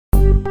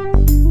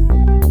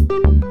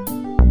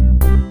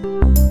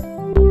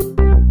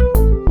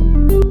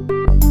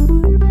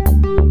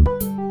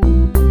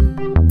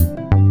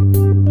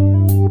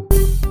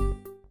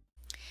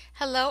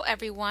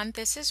everyone,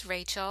 this is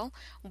Rachel.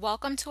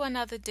 Welcome to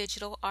another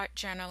digital art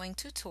journaling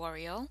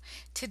tutorial.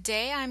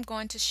 Today I'm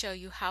going to show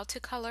you how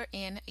to color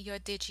in your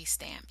Digi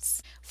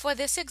stamps. For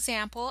this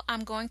example,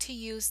 I'm going to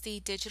use the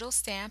digital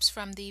stamps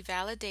from the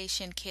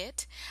validation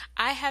kit.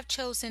 I have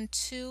chosen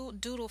two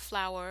doodle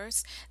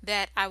flowers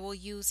that I will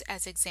use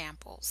as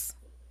examples.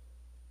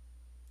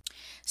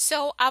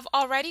 So I've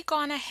already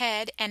gone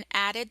ahead and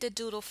added the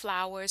doodle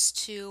flowers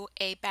to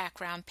a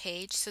background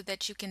page so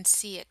that you can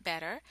see it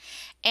better.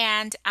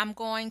 And I'm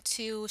going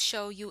to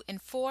show you in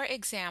 4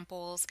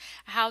 examples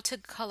how to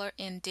color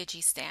in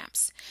Digi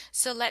stamps.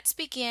 So let's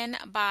begin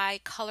by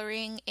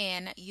coloring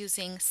in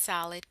using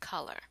solid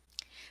color.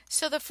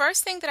 So the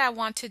first thing that I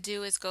want to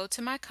do is go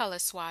to my color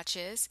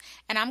swatches,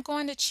 and I'm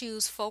going to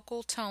choose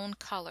focal tone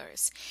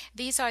colors.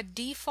 These are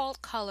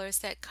default colors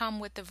that come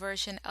with the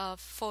version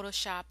of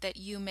Photoshop that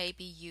you may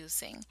be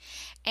using.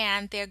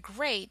 And they're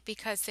great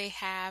because they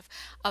have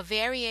a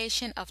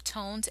variation of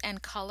tones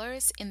and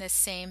colors in the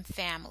same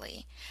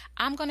family.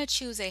 I'm going to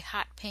choose a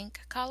hot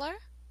pink color.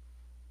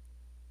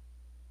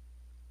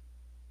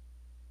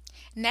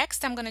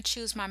 Next, I'm going to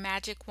choose my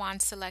magic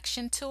wand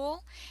selection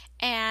tool,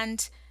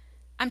 and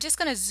I'm just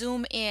going to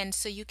zoom in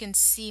so you can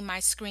see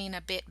my screen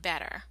a bit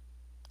better.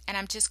 And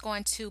I'm just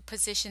going to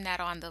position that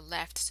on the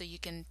left so you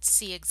can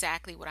see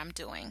exactly what I'm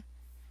doing.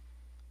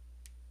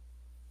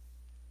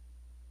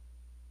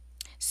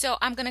 So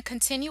I'm going to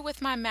continue with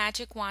my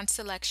magic wand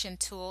selection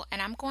tool,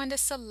 and I'm going to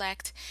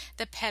select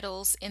the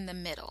petals in the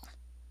middle.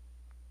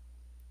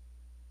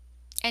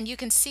 And you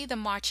can see the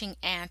marching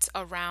ants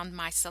around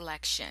my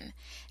selection.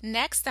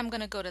 Next, I'm going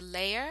to go to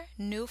Layer,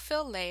 New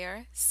Fill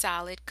Layer,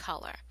 Solid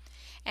Color,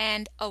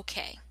 and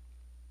OK.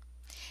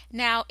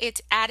 Now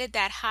it's added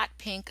that hot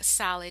pink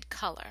solid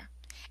color,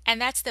 and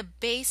that's the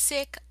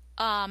basic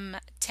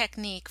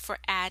technique for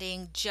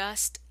adding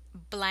just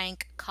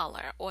blank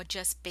color or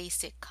just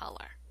basic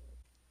color.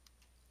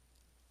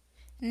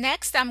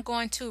 Next, I'm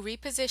going to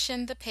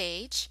reposition the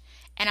page,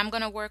 and I'm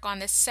going to work on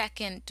the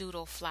second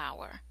doodle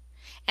flower.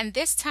 And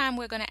this time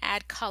we're going to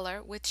add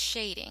color with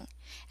shading.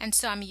 And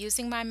so I'm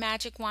using my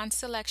magic wand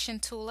selection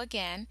tool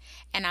again,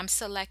 and I'm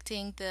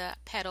selecting the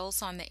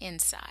petals on the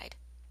inside.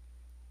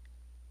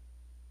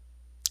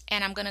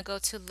 And I'm going to go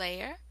to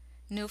Layer,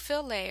 New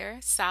Fill Layer,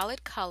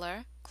 Solid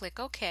Color, click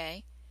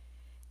OK.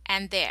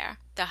 And there,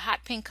 the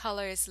hot pink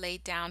color is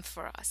laid down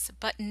for us.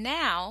 But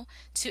now,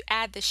 to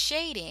add the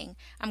shading,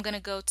 I'm going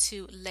to go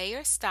to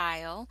Layer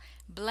Style,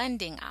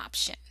 Blending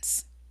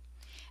Options.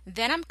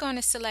 Then I'm going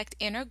to select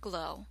Inner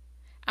Glow.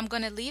 I'm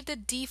going to leave the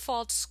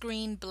default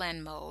screen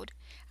blend mode.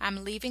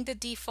 I'm leaving the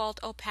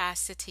default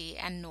opacity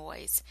and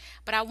noise,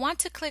 but I want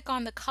to click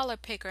on the color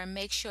picker and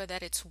make sure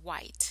that it's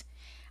white.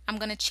 I'm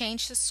going to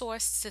change the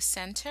source to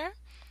center.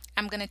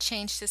 I'm going to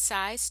change the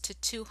size to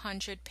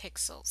 200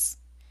 pixels.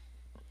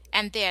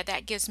 And there,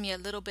 that gives me a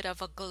little bit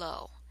of a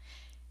glow.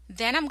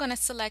 Then I'm going to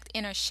select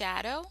Inner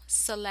Shadow,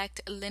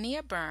 select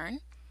Linear Burn.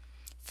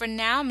 For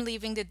now, I'm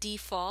leaving the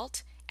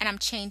default, and I'm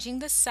changing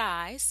the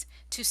size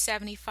to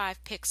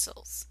 75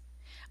 pixels.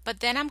 But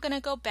then I'm going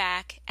to go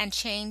back and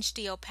change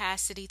the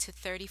opacity to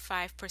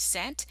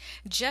 35%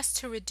 just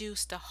to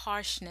reduce the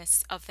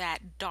harshness of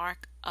that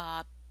dark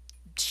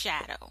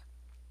shadow.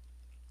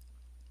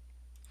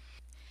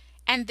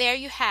 And there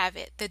you have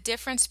it, the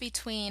difference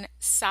between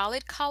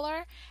solid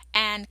color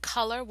and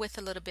color with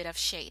a little bit of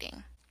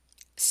shading.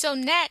 So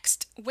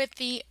next, with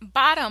the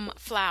bottom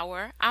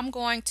flower, I'm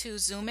going to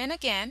zoom in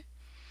again.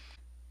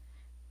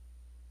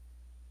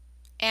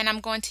 And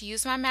I'm going to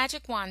use my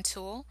magic wand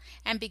tool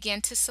and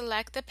begin to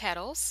select the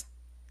petals.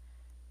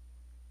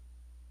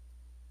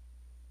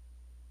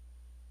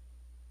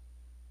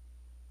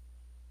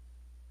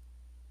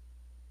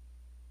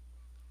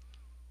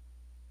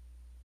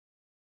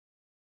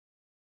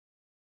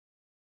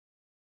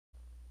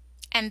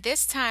 And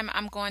this time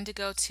I'm going to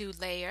go to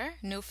Layer,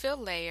 New Fill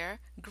Layer,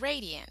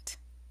 Gradient.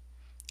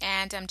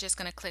 And I'm just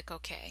going to click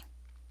OK.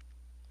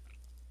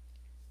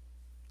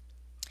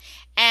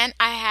 And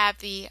I have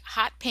the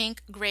hot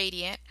pink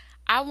gradient.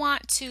 I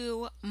want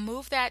to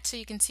move that so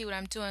you can see what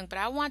I'm doing, but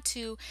I want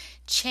to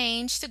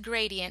change the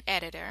gradient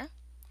editor,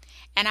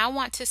 and I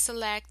want to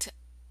select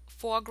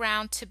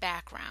foreground to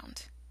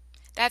background.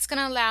 That's going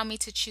to allow me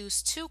to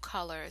choose 2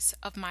 colors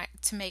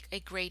to make a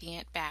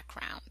gradient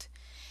background.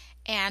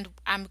 And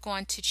I'm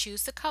going to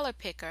choose the color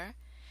picker,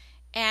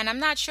 and I'm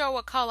not sure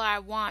what color I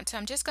want, so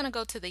I'm just going to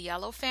go to the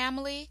yellow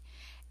family,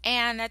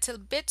 and that's a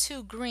bit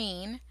too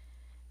green.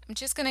 I'm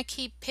just going to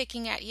keep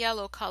picking at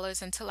yellow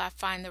colors until I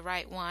find the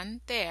right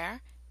one there,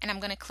 and I'm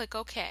going to click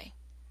OK.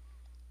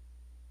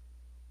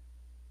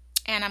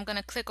 And I'm going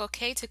to click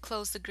OK to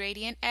close the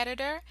gradient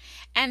editor,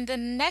 and the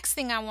next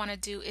thing I want to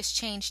do is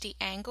change the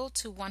angle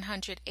to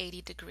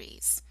 180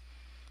 degrees.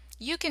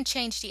 You can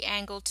change the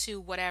angle to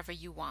whatever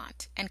you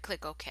want and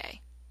click OK.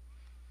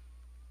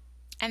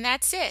 And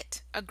that's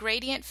it, a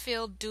gradient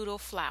filled doodle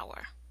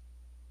flower.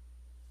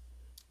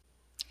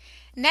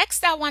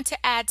 Next, I want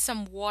to add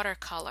some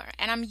watercolor,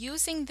 and I'm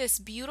using this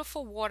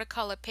beautiful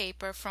watercolor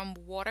paper from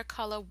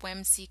Watercolor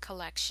Whimsy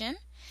collection.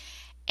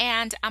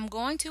 and I'm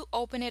going to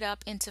open it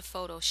up into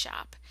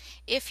Photoshop.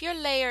 If your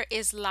layer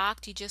is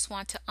locked, you just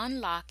want to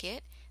unlock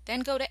it,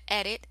 then go to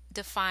Edit,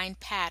 Define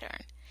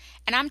Pattern.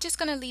 And I'm just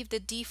going to leave the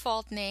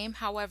default name,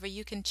 however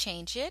you can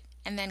change it,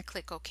 and then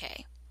click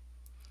OK.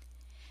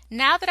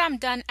 Now that I'm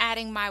done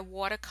adding my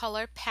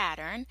watercolor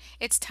pattern,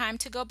 it's time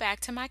to go back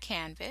to my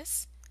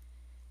canvas.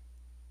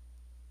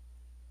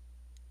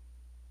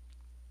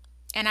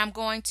 And I'm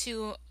going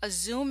to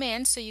zoom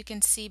in so you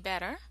can see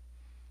better.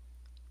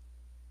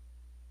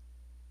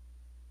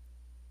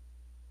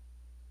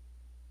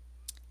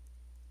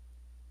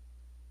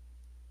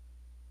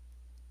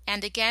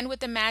 And again,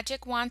 with the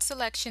Magic Wand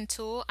selection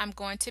tool, I'm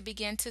going to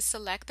begin to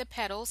select the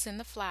petals in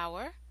the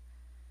flower.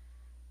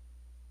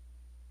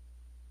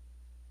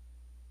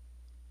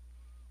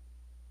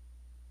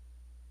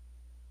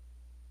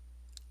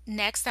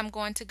 Next, I'm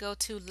going to go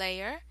to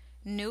Layer,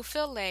 New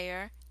Fill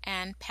Layer,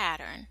 and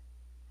Pattern.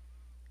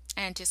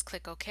 And just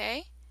click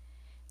OK.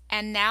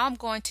 And now I'm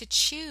going to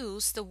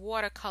choose the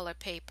watercolor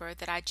paper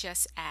that I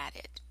just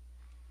added.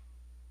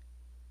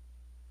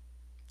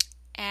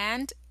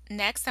 And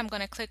next I'm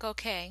going to click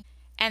OK.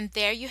 And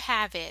there you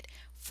have it,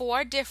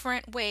 4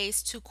 different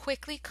ways to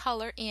quickly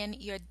color in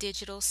your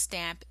digital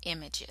stamp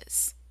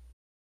images.